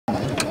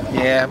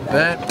Yeah,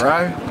 burnt,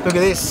 bro. Look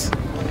at this.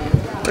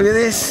 Look at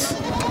this.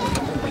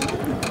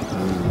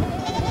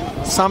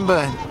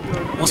 Sunburn.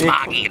 What's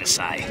Mark here to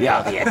say?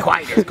 Yeah, the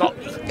equator's got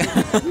me.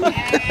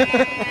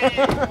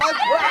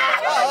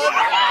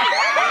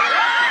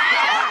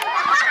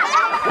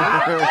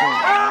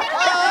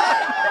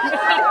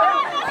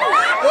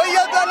 What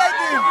you done like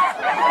this?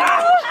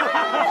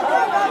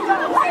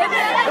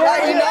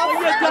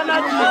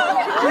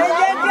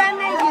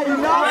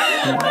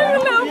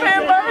 Little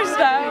vampire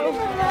style.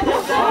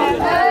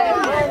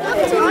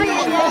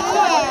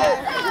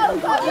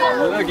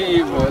 Look at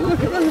you, boy.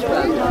 Look at this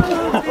man.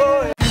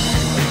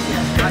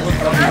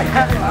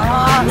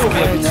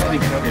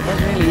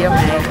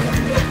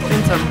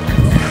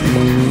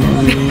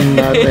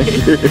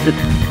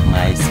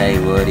 My Sai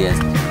warriors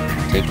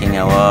taking a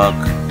walk.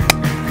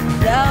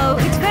 So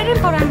it's very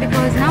important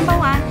because number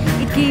one,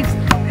 it gives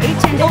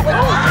each and every.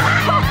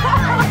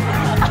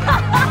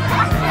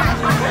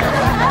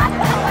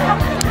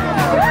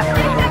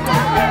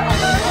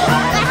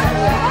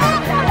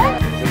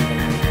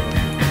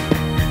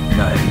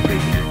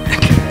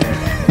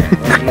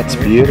 That's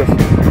beautiful.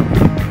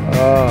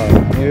 Oh,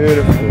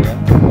 beautiful.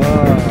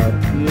 Oh,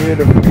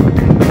 beautiful.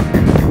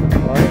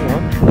 Oh, hang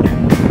on.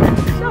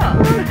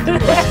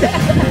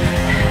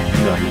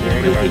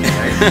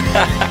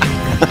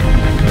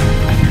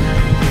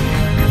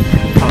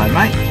 Hello,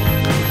 mate.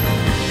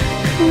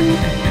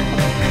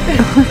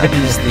 That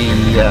is the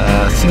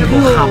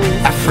single hump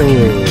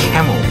African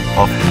camel,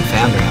 often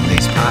found around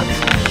these parts.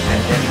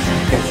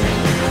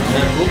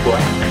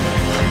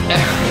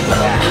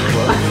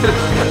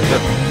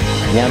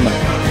 Nyama.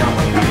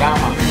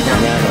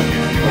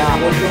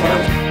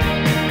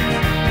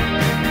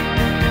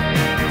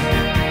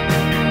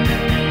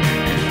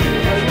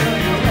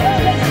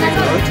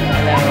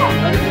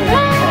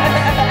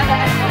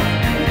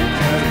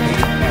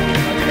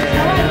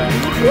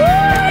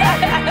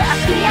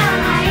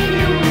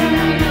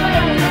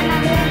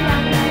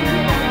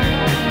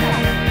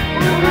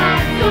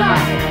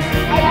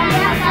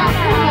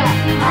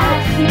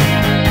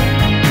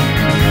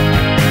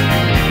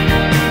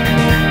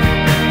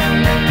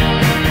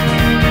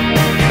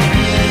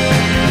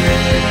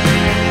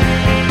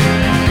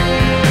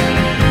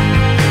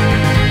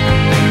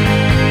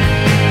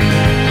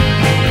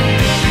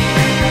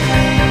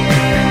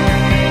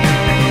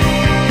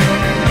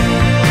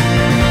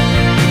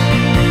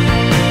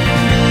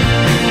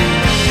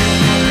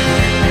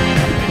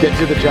 Get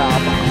to the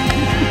job.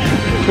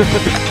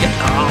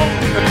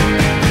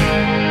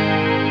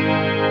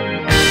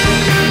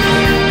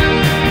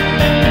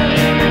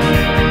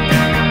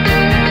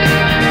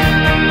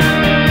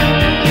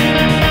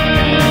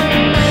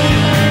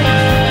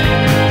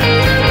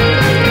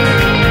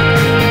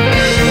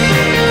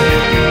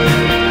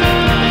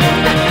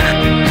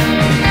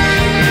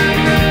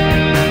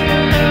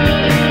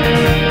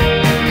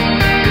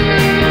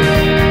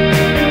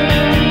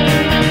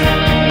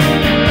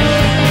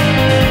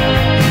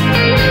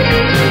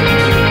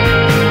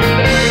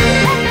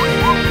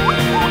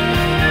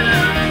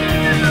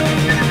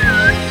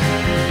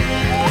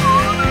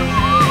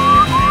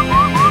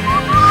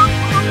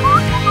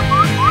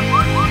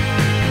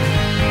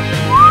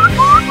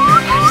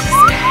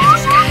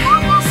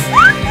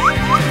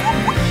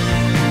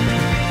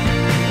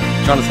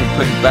 Jonathan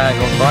put his bag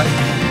on, right?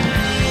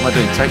 What am I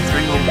doing? Take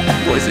 3 or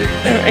what is it?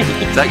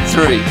 Take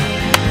 3.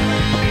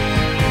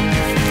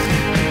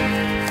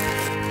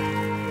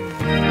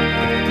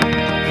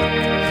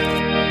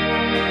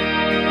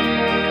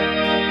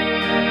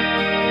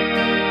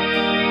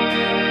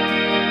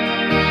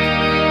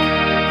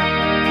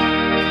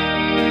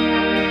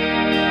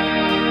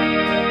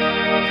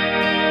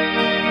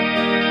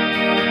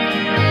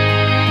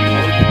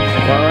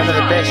 Well, one of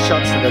the best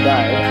shots of the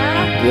day.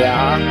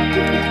 Yeah.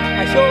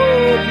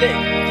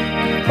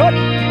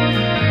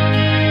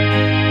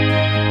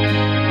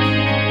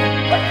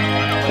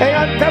 Hang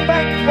on, come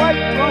back. Wait.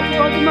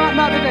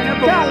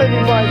 Can't leave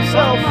him by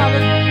himself.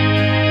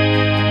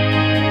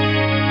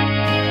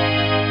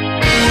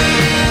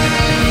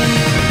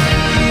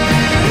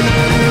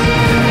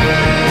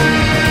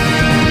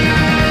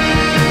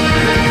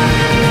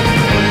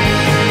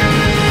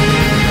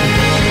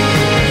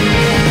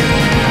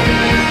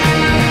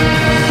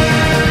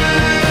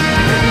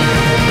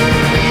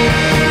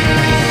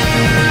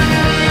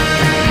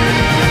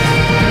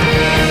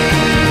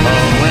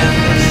 Oh, when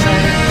the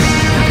saints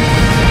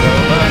go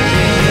by.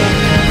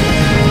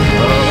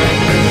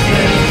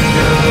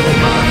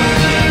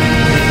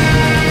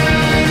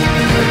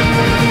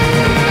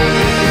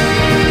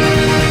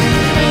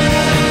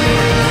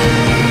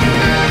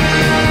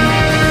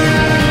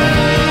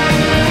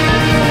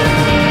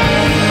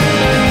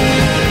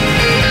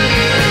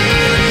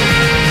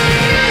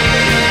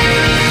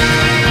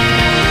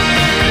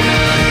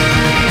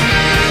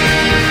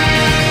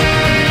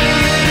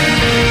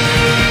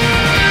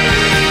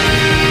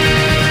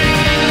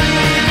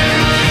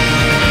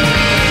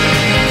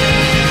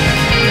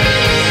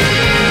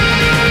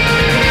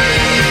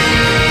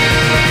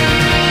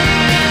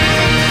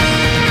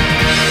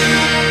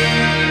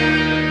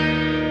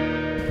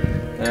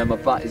 My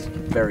butt is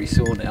very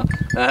sore now.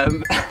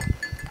 I'm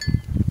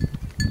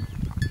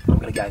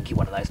gonna go and get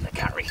one of those in the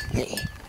curry.